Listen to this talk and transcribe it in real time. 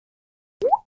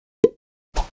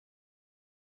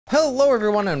Hello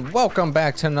everyone and welcome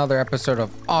back to another episode of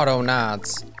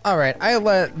Autonauts. Alright, I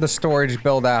let the storage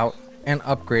build out and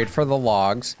upgrade for the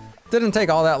logs. Didn't take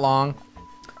all that long.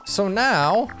 So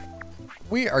now,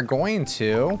 we are going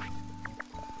to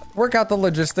work out the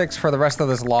logistics for the rest of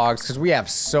this logs because we have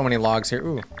so many logs here.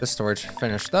 Ooh, this storage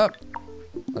finished up.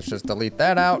 Let's just delete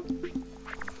that out.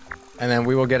 And then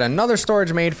we will get another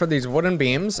storage made for these wooden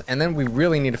beams. And then we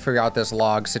really need to figure out this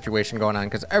log situation going on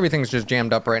because everything's just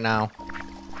jammed up right now.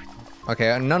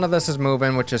 Okay, none of this is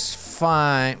moving, which is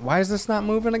fine. Why is this not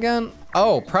moving again?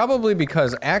 Oh, probably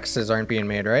because axes aren't being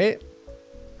made, right?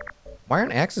 Why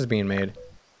aren't axes being made?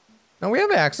 No, we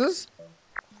have axes.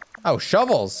 Oh,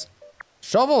 shovels.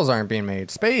 Shovels aren't being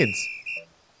made. Spades.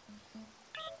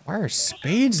 Why are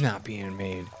spades not being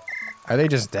made? Are they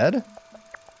just dead?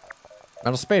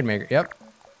 Metal spade maker. Yep.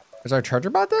 Is our charger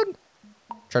bot dead?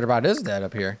 Charger bot is dead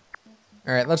up here.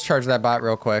 All right, let's charge that bot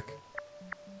real quick.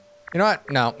 You know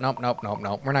what? No,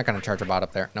 nope. We're not gonna charge a bot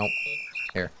up there. Nope.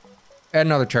 Here. Add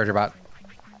another charger bot.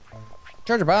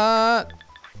 Charger bot!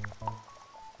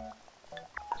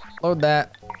 Load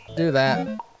that. Do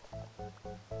that.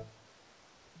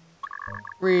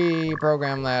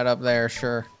 Reprogram that up there.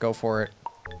 Sure. Go for it.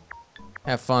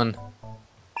 Have fun.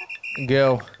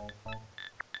 Go.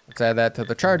 Let's add that to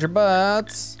the charger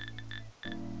bots.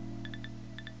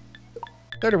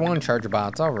 31 charger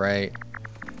bots. Alright.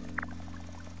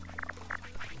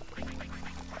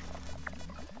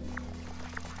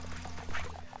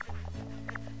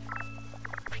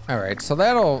 Alright, so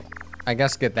that'll, I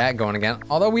guess, get that going again.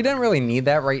 Although we didn't really need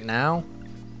that right now.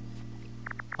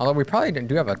 Although we probably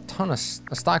do have a ton of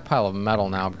a stockpile of metal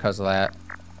now because of that.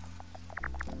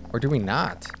 Or do we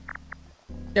not?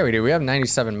 Yeah, we do. We have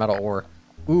 97 metal ore.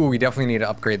 Ooh, we definitely need to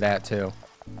upgrade that too.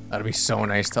 That'd be so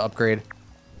nice to upgrade.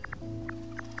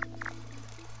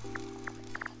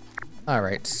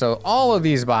 Alright, so all of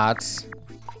these bots...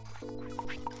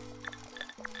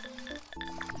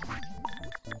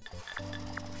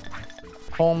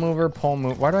 Pole mover, pole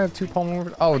move. Why do I have two pole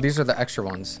movers? Oh, these are the extra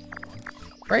ones.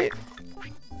 Right?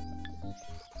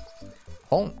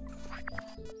 Pole.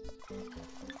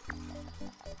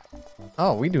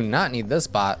 Oh, we do not need this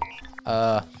bot.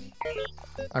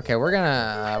 Okay,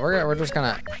 we're just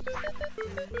gonna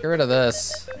get rid of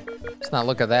this. Let's not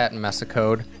look at that mess of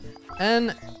code.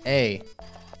 N-A.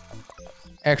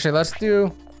 Actually, let's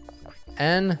do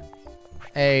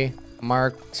N-A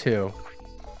Mark II.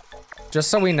 Just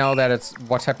so we know that it's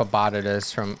what type of bot it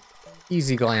is from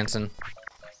easy glancing.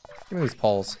 Give me these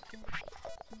poles.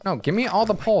 No, give me all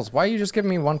the poles. Why are you just giving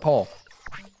me one pole?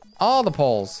 All the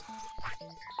poles.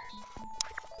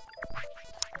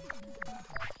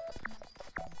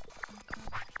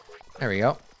 There we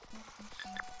go.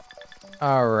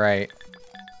 All right.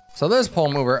 So this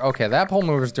pole mover, okay, that pole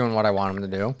mover is doing what I want him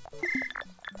to do.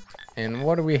 And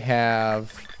what do we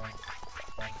have?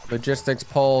 Logistics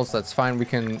poles, that's fine. We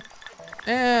can...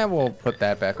 we'll put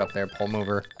that back up there, pole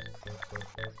mover.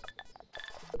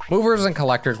 Movers and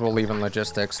collectors we'll leave in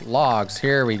logistics. Logs,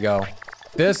 here we go.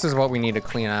 This is what we need to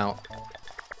clean out.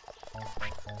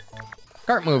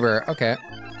 Cart mover, okay.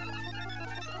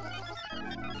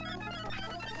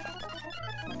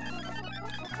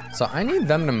 So I need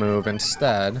them to move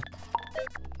instead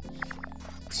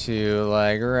to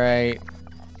like right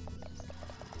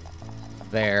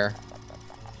there.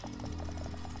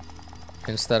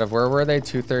 Instead of, where were they?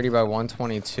 230 by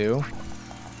 122.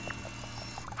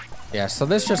 Yeah, so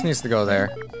this just needs to go there.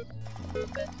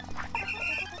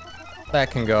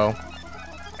 That can go.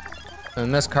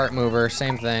 And this cart mover,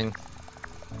 same thing.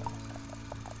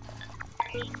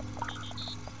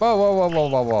 Whoa, whoa, whoa, whoa,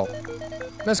 whoa, whoa.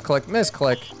 Misclick,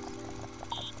 misclick.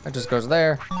 That just goes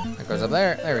there. That goes up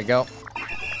there. There we go.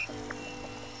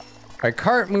 Alright,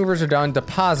 cart movers are done.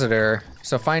 Depositor.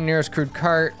 So find nearest crude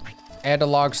cart. Add to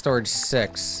log storage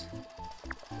 6.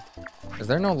 Is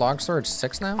there no log storage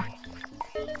 6 now?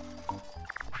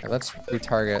 Okay, let's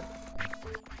retarget.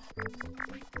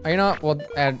 Oh, you know what?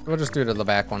 We'll just do it to the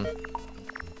back one.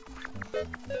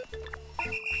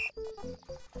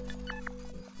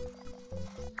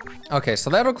 Okay,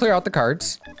 so that'll clear out the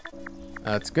carts.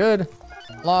 That's good.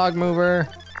 Log mover.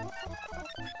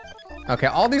 Okay,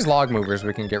 all these log movers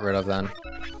we can get rid of then.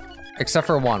 Except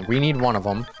for one. We need one of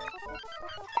them.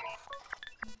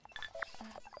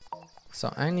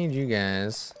 So I need you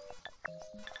guys.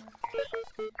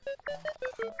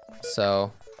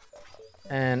 So,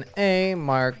 N-A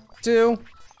Mark II.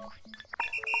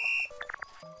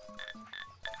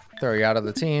 Throw you out of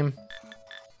the team.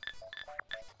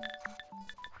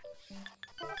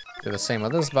 Do the same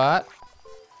with this bot.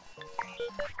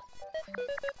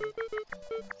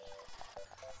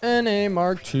 N-A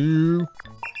Mark II.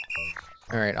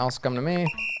 All right, also come to me.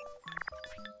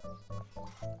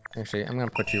 Actually, I'm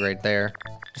gonna put you right there.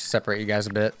 Just separate you guys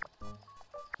a bit.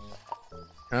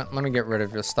 Let me get rid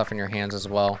of the stuff in your hands as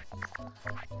well.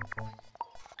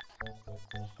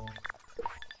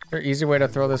 Is there an easy way to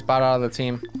throw this bot out of the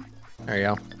team? There you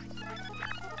go.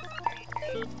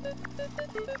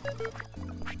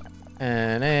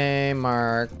 And a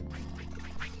mark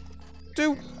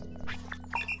 2.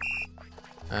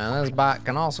 And this bot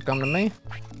can also come to me.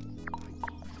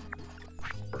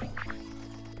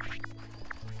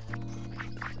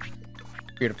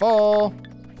 Beautiful.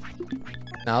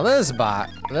 Now this bot,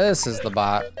 this is the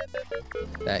bot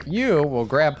that you will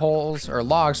grab poles or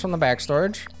logs from the back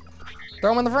storage, throw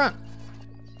them in the front.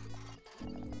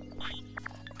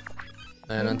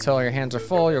 And until your hands are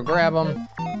full, you'll grab them.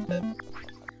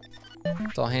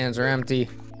 Until hands are empty,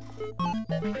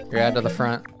 you add to the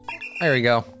front. There we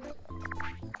go.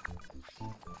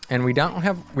 And we don't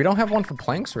have one for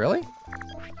planks, really?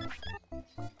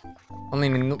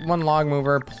 Only one log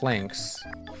mover, planks.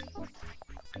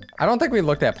 I don't think we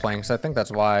looked at planks. I think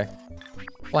that's why.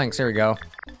 Planks, here we go.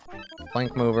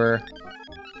 Plank mover.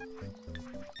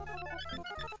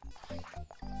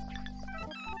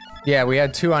 Yeah, we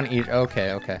had 2 on each.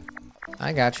 Okay, okay.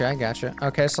 I gotcha, I gotcha.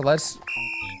 Okay, so let's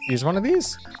use one of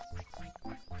these.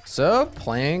 So,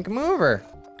 plank mover.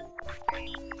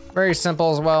 Very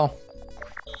simple as well.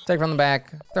 Take from the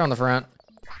back, throw in the front.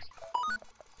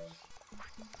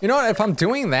 You know what, if I'm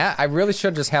doing that, I really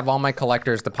should just have all my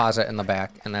collectors deposit in the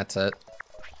back, and that's it.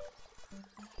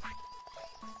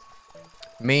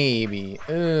 Maybe.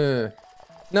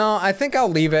 No, I think I'll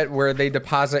leave it where they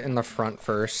deposit in the front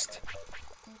first.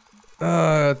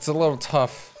 It's a little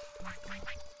tough.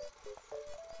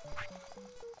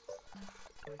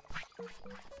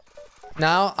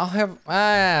 Now, I'll have,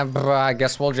 I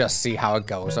guess we'll just see how it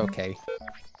goes, okay.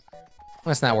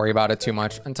 Let's not worry about it too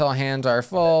much. Until hands are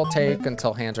full, take.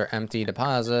 Until hands are empty,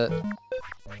 deposit.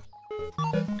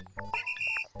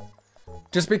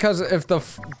 Just because if the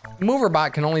mover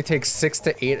bot can only take 6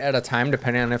 to 8 at a time,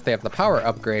 depending on if they have the power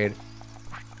upgrade,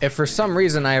 if for some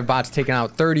reason I have bots taking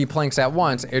out 30 planks at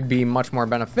once, it'd be much more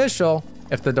beneficial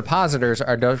if the depositors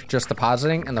are just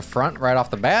depositing in the front right off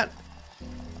the bat.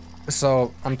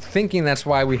 So I'm thinking that's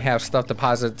why we have stuff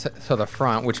deposited to the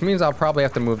front, which means I'll probably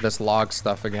have to move this log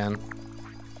stuff again.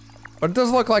 But it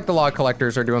does look like the log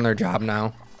collectors are doing their job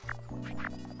now.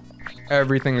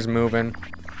 Everything's moving.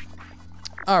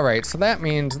 All right, so that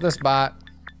means this bot,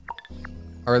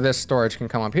 or this storage can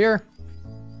come up here.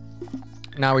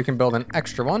 Now we can build an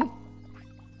extra one.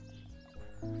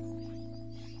 And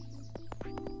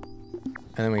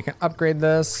then we can upgrade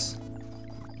this.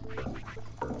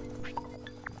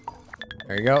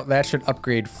 There you go, that should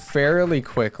upgrade fairly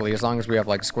quickly as long as we have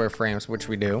like square frames, which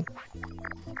we do.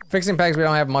 Fixing pegs we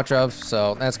don't have much of,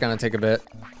 so that's gonna take a bit.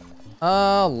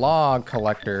 Log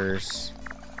collectors.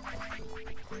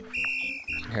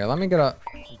 Here, let me get a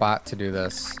bot to do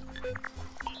this.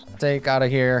 Take out of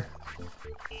here.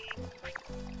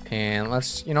 And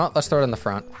let's, you know what, let's throw it in the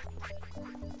front.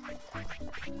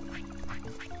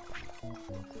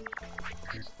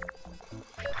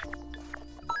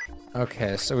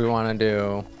 Okay, so we want to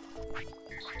do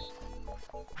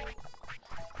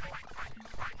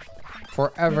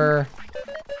forever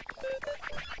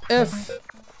if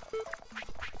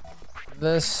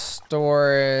this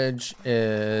storage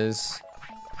is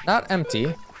not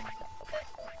empty,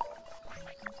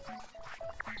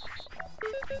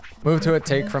 move to it,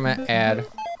 take from it, add.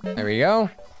 There we go.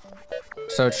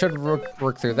 So it should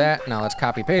work through that. Now let's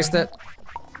copy paste it.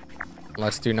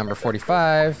 Let's do number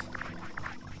 45.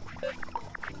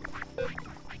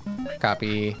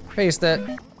 Copy, paste it,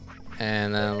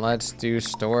 and then let's do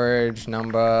storage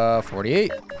number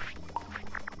 48.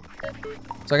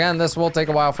 So again, this will take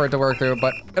a while for it to work through,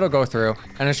 but it'll go through.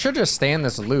 And it should just stay in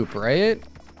this loop, right?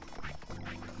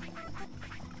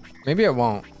 Maybe it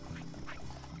won't.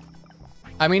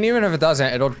 I mean, even if it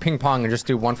doesn't, it'll ping pong and just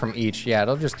do one from each. Yeah,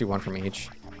 it'll just do one from each.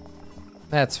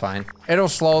 That's fine. It'll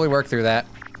slowly work through that.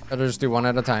 It'll just do one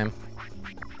at a time.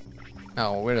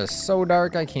 Oh, it is so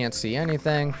dark, I can't see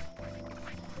anything.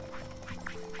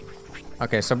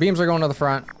 Okay, so beams are going to the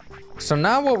front. So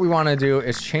now what we want to do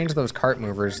is change those cart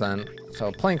movers then.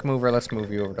 So plank mover, let's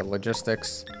move you over to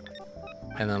logistics.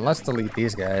 And then let's delete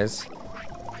these guys.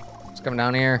 Let's come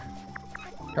down here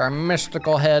to our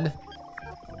mystical head.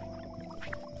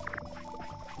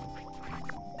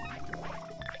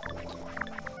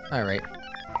 All right,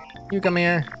 you come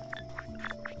here.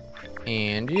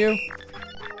 And you.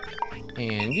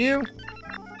 And you.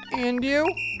 And you.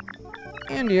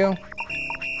 And you.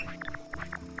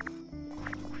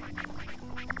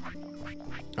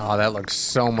 Oh, that looks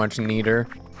so much neater.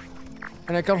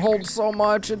 And it can hold so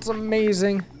much, it's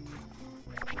amazing.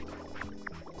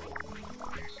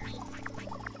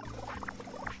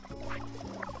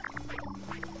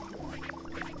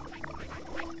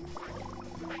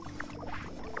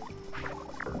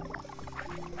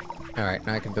 All right,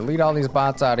 now I can delete all these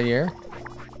bots out of here.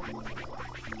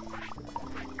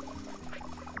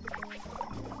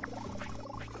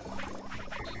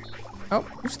 Oh,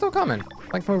 you're still coming.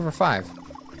 Like mover 5. Is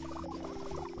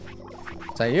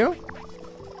that you?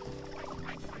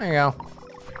 There you go.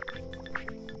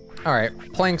 All right,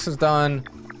 planks is done.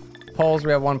 Poles,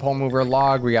 we have 1 pole mover.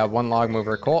 Log, we got 1 log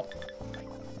mover. Cool.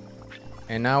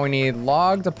 And now we need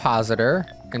log depositor.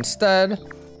 Instead,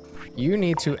 you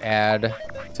need to add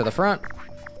to the front.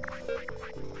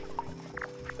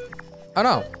 Oh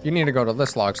no, you need to go to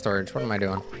this log storage. What am I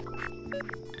doing?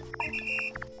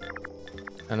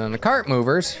 And then the cart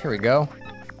movers, here we go.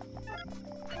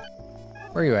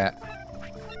 Where are you at?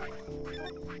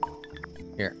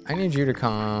 Here, I need you to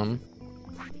come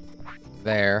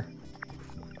there.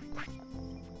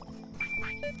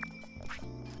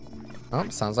 Oh,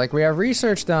 sounds like we have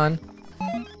research done.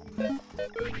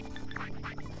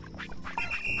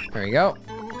 There we go.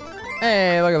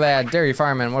 Hey, look at that, dairy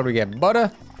farming. What do we get?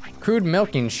 Butter, crude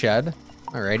milking shed.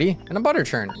 Alrighty, and a butter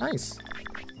churn, nice.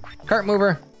 Cart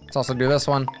mover, let's also do this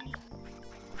one.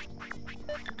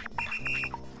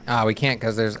 Ah, we can't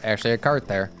because there's actually a cart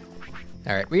there.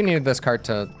 All right, we needed this cart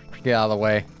to get out of the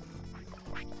way.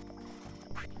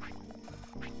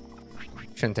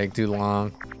 Shouldn't take too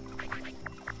long.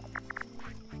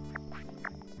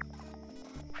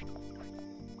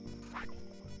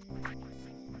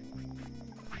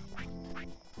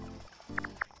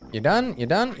 You done? You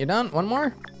done? You done? One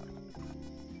more?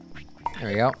 There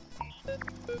we go.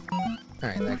 All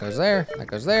right, that goes there. That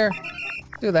goes there.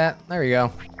 Do that. There we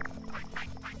go.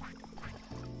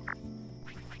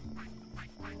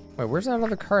 Wait, where's that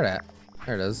other cart at?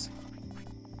 There it is.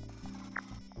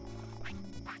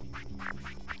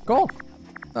 Cool.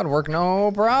 That'll work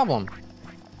no problem.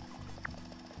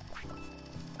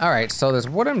 All right, so this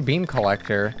wooden beam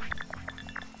collector,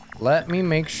 let me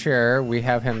make sure we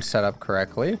have him set up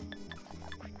correctly.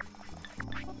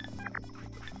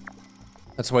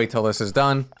 Let's wait till this is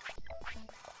done.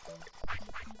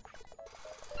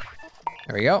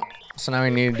 There we go. So now we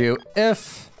need to do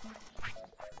if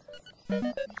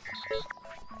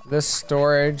this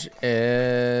storage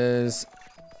is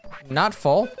not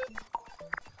full,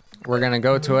 we're gonna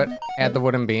go to it, add the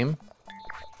wooden beam.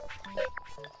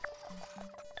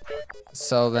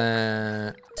 So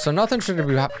nothing should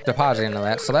be depositing into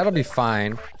that, so that'll be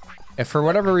fine. If for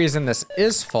whatever reason this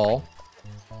is full,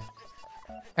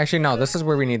 actually no, this is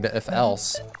where we need the if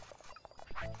else.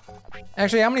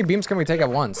 Actually, how many beams can we take at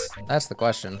once? That's the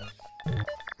question.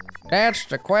 That's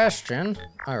the question.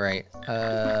 All right,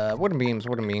 wooden beams,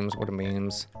 wooden beams, wooden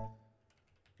beams.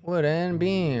 Wooden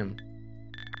beam.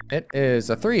 It is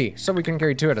a 3, so we can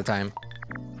carry 2 at a time.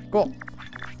 Cool.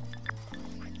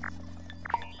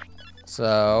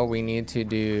 So we need to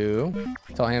do,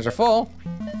 till hands are full,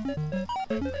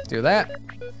 do that.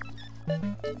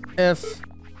 If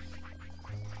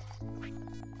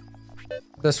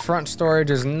this front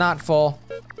storage is not full,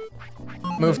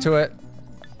 move to it.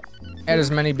 Add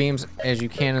as many beams as you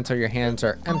can until your hands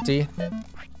are empty.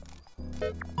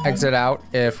 Exit out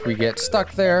if we get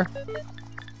stuck there.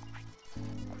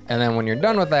 And then when you're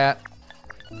done with that,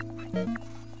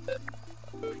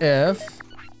 if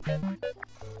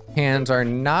hands are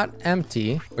not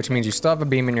empty, which means you still have a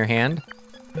beam in your hand,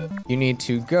 you need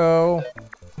to go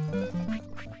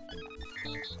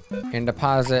and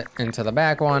deposit into the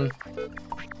back one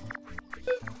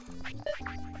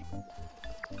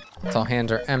until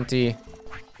hands are empty.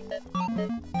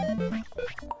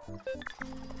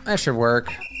 That should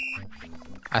work.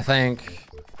 I think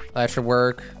that should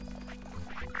work.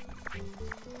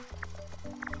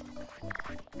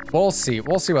 We'll see.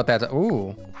 We'll see what that's.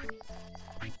 Ooh.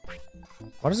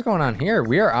 What is going on here?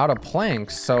 We are out of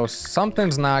planks, so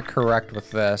something's not correct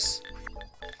with this.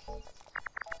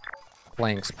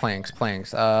 Planks, planks,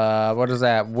 planks. What is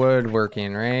that?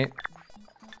 Woodworking, right?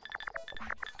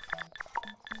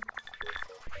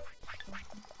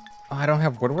 Oh, I don't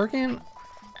have woodworking?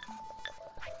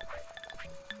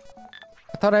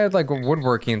 I thought I had like a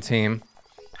woodworking team.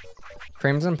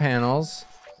 Frames and panels.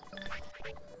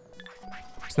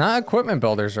 It's not equipment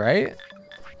builders, right?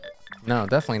 No,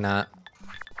 definitely not.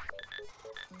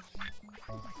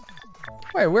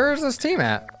 Wait, where is this team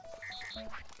at?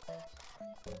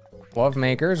 Glove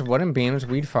makers, wooden beams,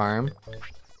 weed farm,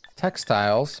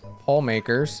 textiles, pole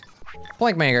makers,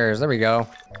 plank makers. There we go.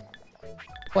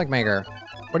 Plank maker.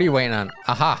 What are you waiting on?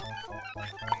 Aha.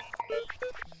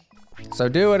 So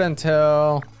do it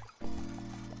until...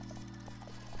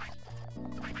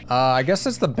 I guess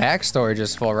it's the back storage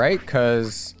is full, right?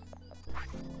 Because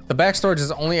the back storage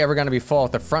is only ever going to be full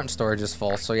if the front storage is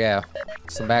full. So yeah,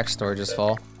 it's the back storage is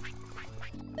full.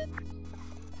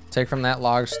 Take from that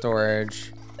log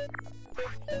storage.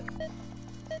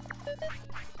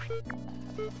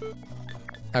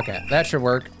 Okay, that should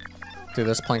work. Do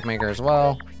this plank maker as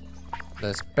well.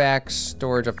 This back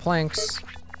storage of planks.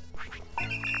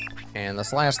 And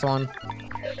this last one.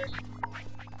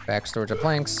 Back storage of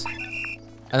planks.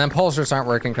 And then poles just aren't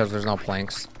working because there's no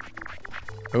planks.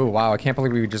 Ooh, wow, I can't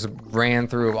believe we just ran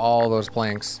through all those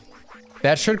planks.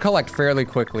 That should collect fairly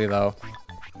quickly though.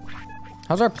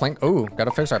 How's our plank? Ooh,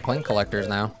 gotta fix our plank collectors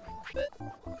now.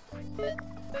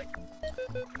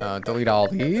 Delete all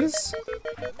these.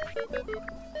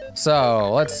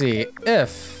 So, let's see.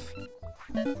 If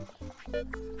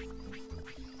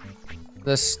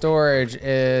the storage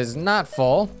is not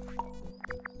full,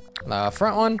 the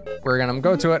front one, we're gonna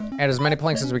go to it, add as many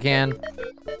planks as we can.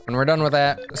 When we're done with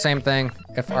that, same thing.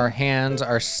 If our hands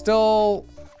are still,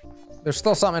 there's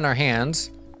still something in our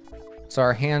hands, so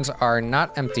our hands are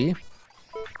not empty,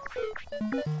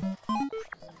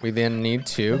 we then need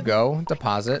to go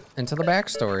deposit into the back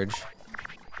storage.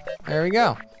 There we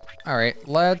go. All right,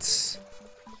 let's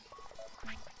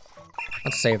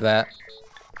save that.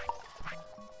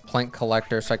 Plank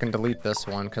collector, so I can delete this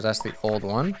one because that's the old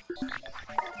one.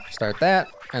 Start that,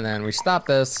 and then we stop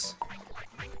this.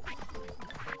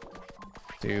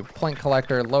 Do plank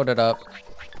collector, load it up.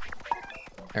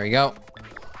 There we go.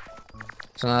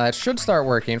 So now that should start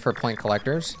working for plank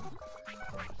collectors.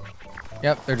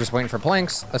 Yep, they're just waiting for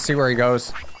planks. Let's see where he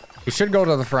goes. He should go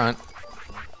to the front.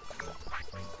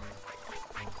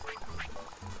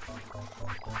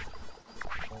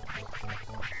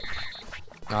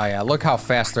 Oh yeah, look how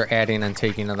fast they're adding and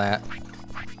taking to that.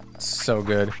 So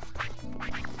good.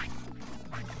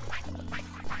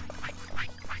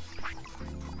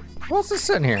 What else is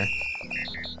sitting here?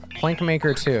 Plank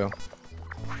maker 2.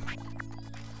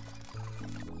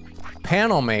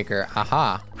 Panel maker,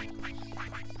 aha.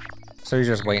 So you're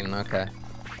just waiting, okay.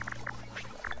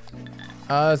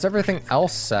 Is everything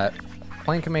else set?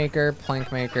 Plank maker,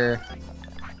 plank maker.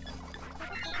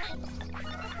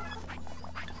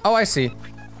 Oh, I see.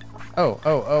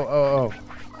 Oh.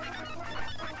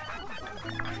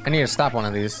 I need to stop one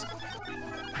of these.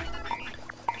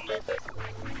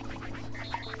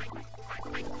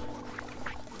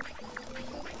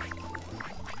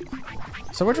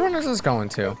 So which one is this going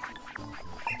to?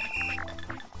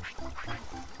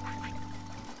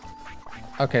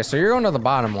 Okay, so you're going to the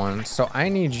bottom one. So I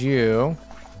need you,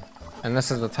 and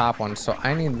this is the top one. So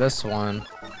I need this one.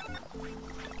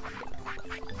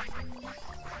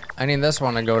 I need this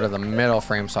one to go to the middle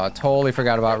frame saw. I totally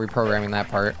forgot about reprogramming that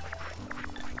part.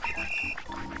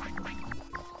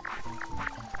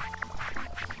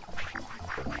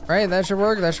 Right, that should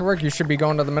work. That should work. You should be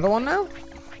going to the middle one now.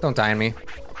 Don't die on me.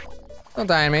 Don't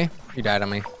die on me. You died on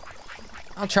me.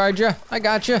 I'll charge you. I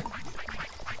got you.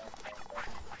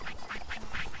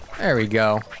 There we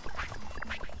go.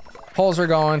 Poles are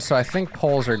going, so I think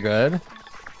poles are good.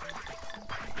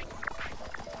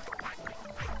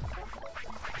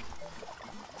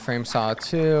 Frame saw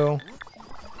 2.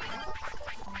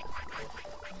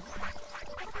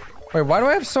 Wait, why do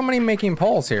I have so many making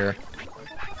poles here?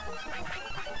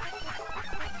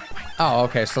 Oh,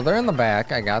 okay, so they're in the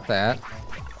back. I got that.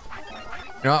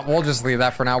 You know what? We'll just leave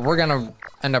that for now. We're gonna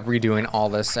end up redoing all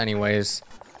this anyways.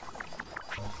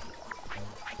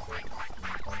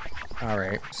 All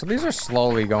right, so these are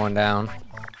slowly going down.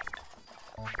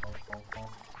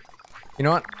 You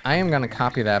know what? I am gonna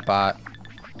copy that bot.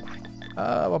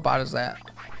 What bot is that?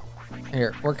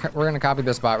 Here, we're gonna copy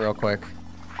this bot real quick,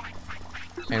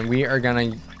 and we are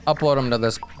gonna upload them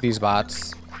to these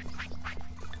bots,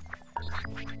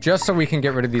 just so we can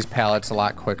get rid of these pallets a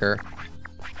lot quicker.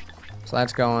 So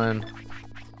that's going.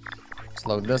 Let's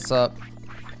load this up.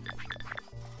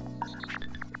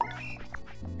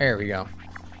 There we go.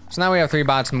 So now we have 3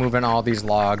 bots moving all these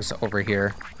logs over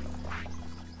here.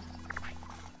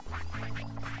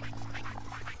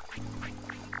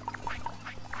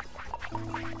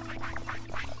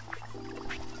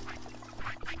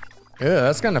 Ew,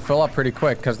 that's gonna fill up pretty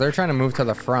quick because they're trying to move to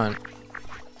the front.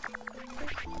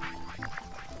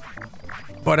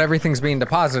 But everything's being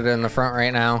deposited in the front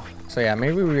right now. So yeah,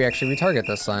 maybe we actually retarget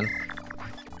this then.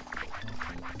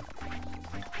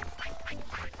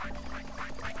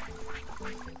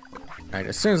 Alright,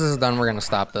 as soon as this is done, we're gonna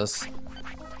stop this.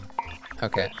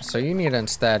 Okay, so you need to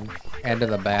instead add to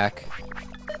the back.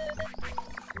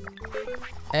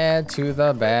 Add to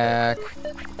the back.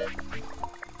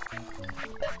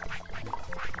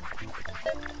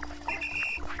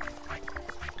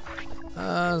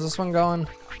 Is this one going?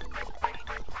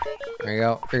 There you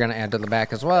go. You're gonna add to the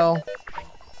back as well.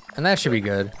 And that should be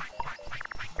good.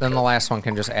 Then the last one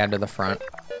can just add to the front.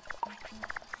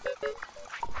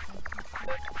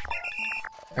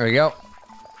 There we go.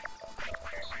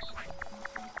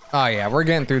 Oh yeah, we're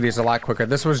getting through these a lot quicker.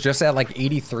 This was just at like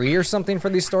 83 or something for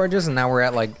these storages, and now we're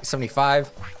at like 75.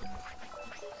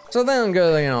 So then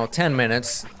go, you know, 10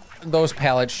 minutes. Those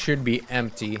pallets should be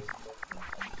empty.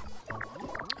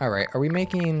 All right, are we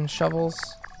making shovels?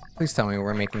 Please tell me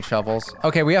we're making shovels.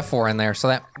 Okay, we have 4 in there,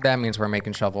 so that means we're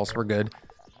making shovels. We're good.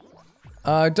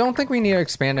 Don't think we need to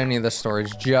expand any of the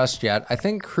storage just yet. I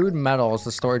think crude metal is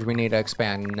the storage we need to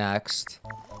expand next.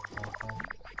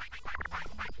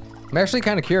 I'm actually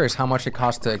kind of curious how much it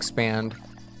costs to expand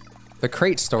the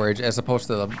crate storage as opposed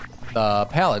to the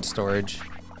pallet storage.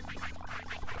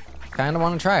 Kind of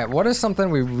want to try it. What is something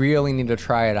we really need to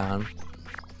try it on?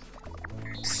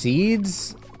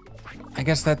 Seeds? I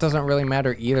guess that doesn't really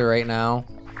matter either right now.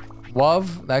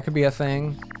 Love, that could be a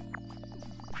thing.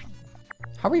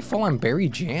 How are we full on berry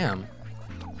jam?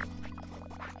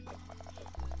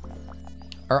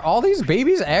 Are all these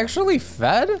babies actually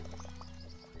fed?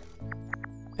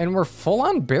 And we're full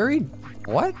on berry,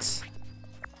 what?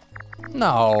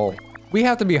 No, we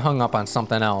have to be hung up on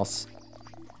something else.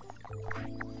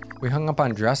 We hung up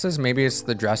on dresses? Maybe it's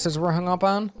the dresses we're hung up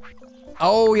on?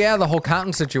 Oh yeah, the whole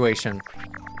cotton situation.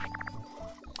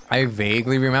 I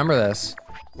vaguely remember this.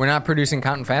 We're not producing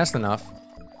cotton fast enough.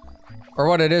 Or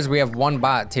what it is, we have one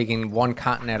bot taking one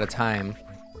cotton at a time,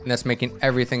 and that's making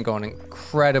everything going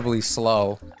incredibly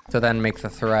slow to then make the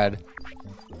thread.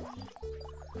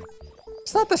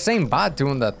 It's not the same bot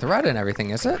doing the thread and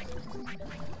everything, is it?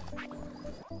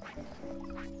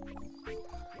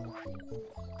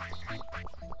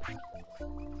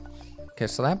 Okay,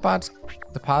 so that bot's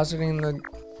depositing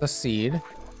the seed.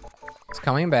 It's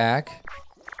coming back.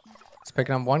 It's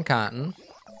picking up one cotton,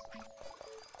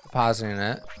 depositing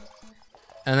it,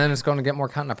 and then it's going to get more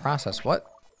cotton to process. What?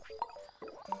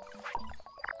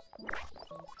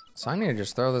 So I need to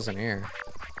just throw this in here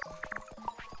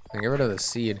and get rid of the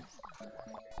seed.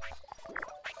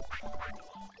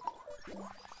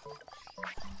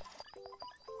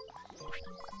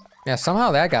 Yeah,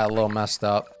 somehow that got a little messed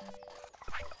up.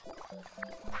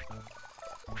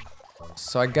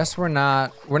 So I guess we're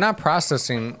not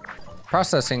processing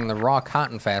the raw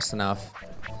cotton fast enough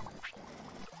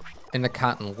in the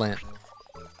cotton lint.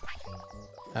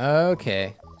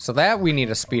 Okay, so that we need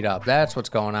to speed up. That's what's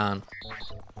going on.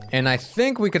 And I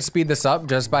think we could speed this up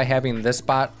just by having this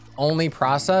bot only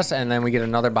process, and then we get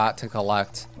another bot to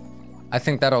collect. I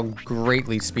think that'll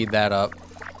greatly speed that up.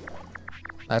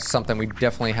 That's something we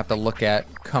definitely have to look at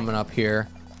coming up here.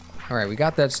 All right, we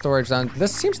got that storage done.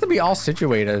 This seems to be all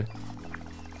situated.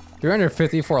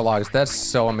 354 logs, that's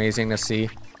so amazing to see.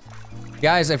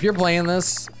 Guys, if you're playing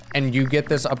this and you get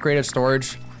this upgraded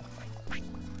storage,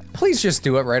 please just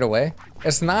do it right away.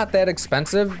 It's not that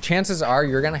expensive. Chances are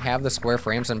you're gonna have the square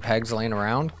frames and pegs laying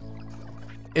around.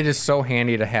 It is so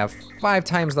handy to have 5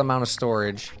 times the amount of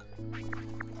storage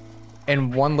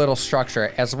in one little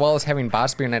structure, as well as having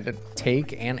bots being able to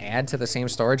take and add to the same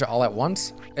storage all at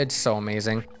once. It's so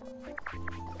amazing.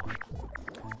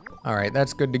 All right,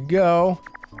 that's good to go.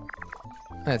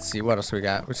 Let's see, what else we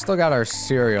got? We still got our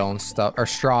cereal and stuff, our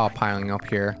straw piling up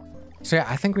here. So yeah,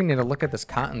 I think we need to look at this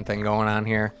cotton thing going on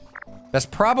here. That's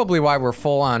probably why we're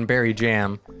full on berry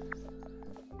jam,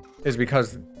 is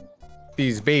because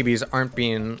these babies aren't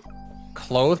being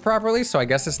clothed properly, so I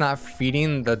guess it's not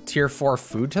feeding the tier 4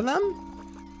 food to them?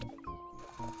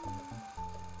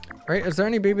 Right, is there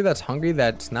any baby that's hungry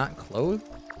that's not clothed?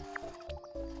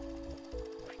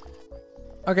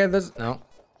 Okay, no.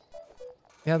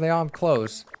 Yeah, they all have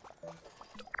clothes.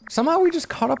 Somehow we just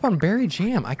caught up on berry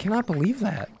jam. I cannot believe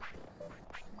that.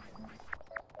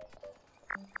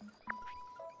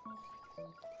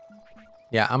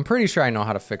 Yeah, I'm pretty sure I know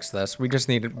how to fix this. We just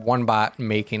needed one bot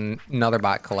making, another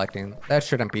bot collecting. That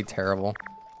shouldn't be terrible.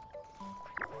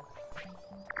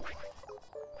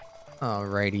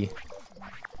 Alrighty.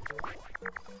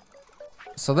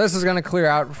 So this is gonna clear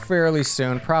out fairly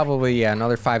soon. Probably, yeah,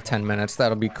 another 5-10 minutes.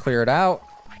 That'll be cleared out.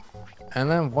 And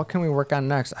then what can we work on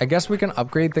next? I guess we can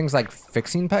upgrade things like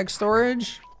fixing peg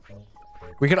storage.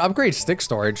 We could upgrade stick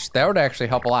storage. That would actually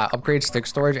help a lot. Upgrade stick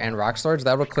storage and rock storage.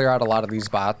 That would clear out a lot of these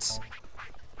bots.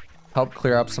 Help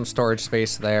clear up some storage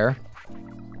space there.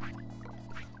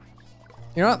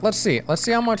 You know what? Let's see. Let's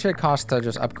see how much it costs to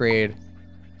just upgrade.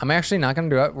 I'm actually not gonna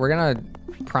do it. We're gonna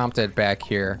prompt it back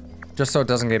here just so it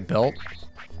doesn't get built.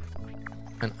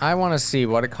 And I want to see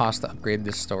what it costs to upgrade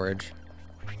this storage.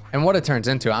 And what it turns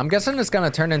into. I'm guessing it's going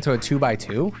to turn into a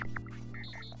 2x2.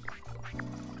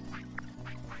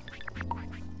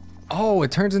 Oh,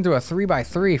 it turns into a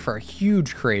 3x3 for a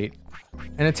huge crate.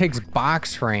 And it takes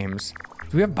box frames.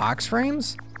 Do we have box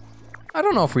frames? I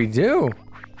don't know if we do.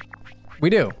 We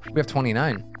do. We have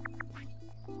 29.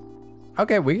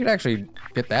 Okay, we could actually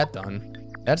get that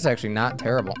done. That's actually not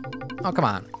terrible. Oh, come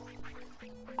on.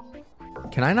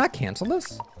 Can I not cancel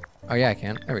this? Oh, yeah, I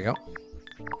can. There we go.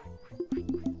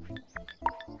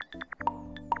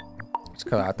 Let's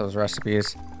clear out those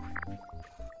recipes.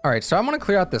 All right, so I'm gonna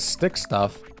clear out this stick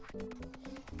stuff.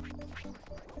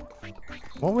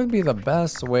 What would be the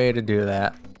best way to do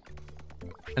that?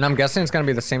 And I'm guessing it's gonna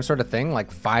be the same sort of thing, like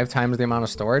 5 times the amount of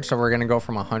storage. So we're gonna go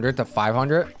from 100 to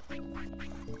 500.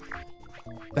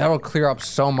 That will clear up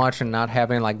so much and not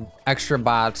having like extra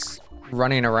bots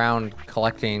running around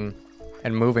collecting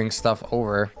and moving stuff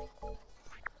over.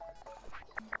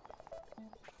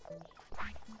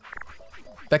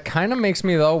 That kind of makes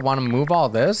me though want to move all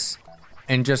this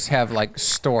and just have like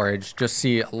storage, just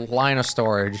see a line of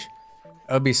storage.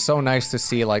 It would be so nice to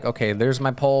see like, okay, there's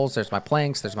my poles, there's my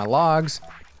planks, there's my logs,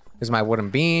 there's my wooden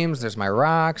beams, there's my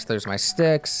rocks, there's my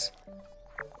sticks.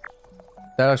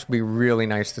 That would be really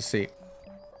nice to see.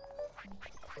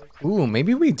 Ooh,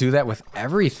 maybe we do that with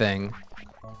everything.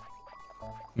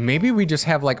 Maybe we just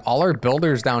have like all our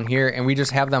builders down here and we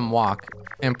just have them walk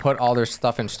and put all their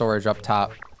stuff in storage up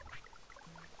top.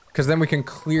 Because then we can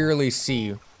clearly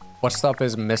see what stuff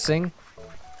is missing.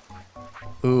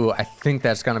 Ooh, I think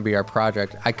that's gonna be our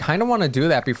project. I kind of want to do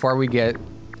that before we get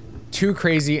too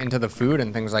crazy into the food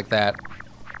and things like that.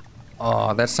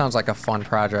 Oh, that sounds like a fun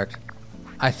project.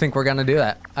 I think we're gonna do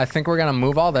that. I think we're gonna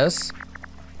move all this,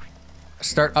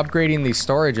 start upgrading these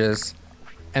storages,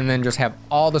 and then just have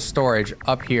all the storage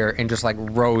up here in just like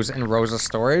rows and rows of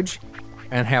storage,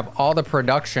 and have all the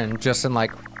production just in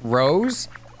like rows,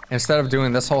 instead of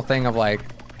doing this whole thing of like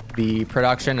the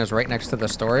production is right next to the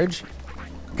storage.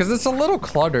 Because it's a little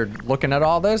cluttered looking at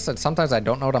all this, and sometimes I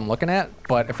don't know what I'm looking at,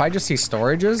 but if I just see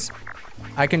storages,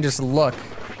 I can just look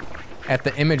at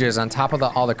the images on top of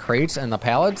all the crates and the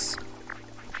pallets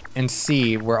and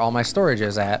see where all my storage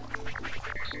is at.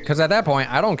 Because at that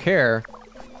point, I don't care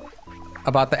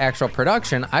about the actual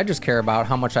production, I just care about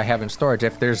how much I have in storage.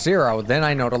 If there's 0, then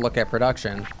I know to look at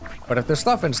production. But if there's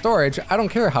stuff in storage, I don't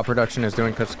care how production is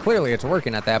doing, because clearly it's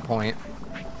working at that point.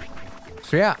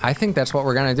 So yeah, I think that's what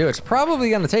we're gonna do. It's probably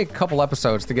gonna take a couple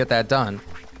episodes to get that done,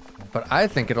 but I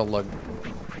think it'll look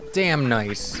damn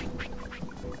nice.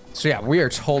 So yeah, we are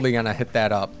totally gonna hit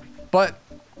that up. But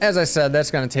as I said,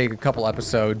 that's gonna take a couple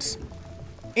episodes,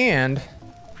 and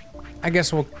I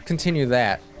guess we'll continue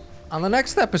that on the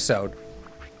next episode.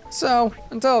 So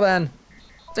until then,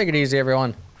 take it easy,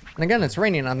 everyone. And again, it's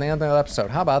raining on the end of the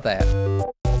episode. How about that?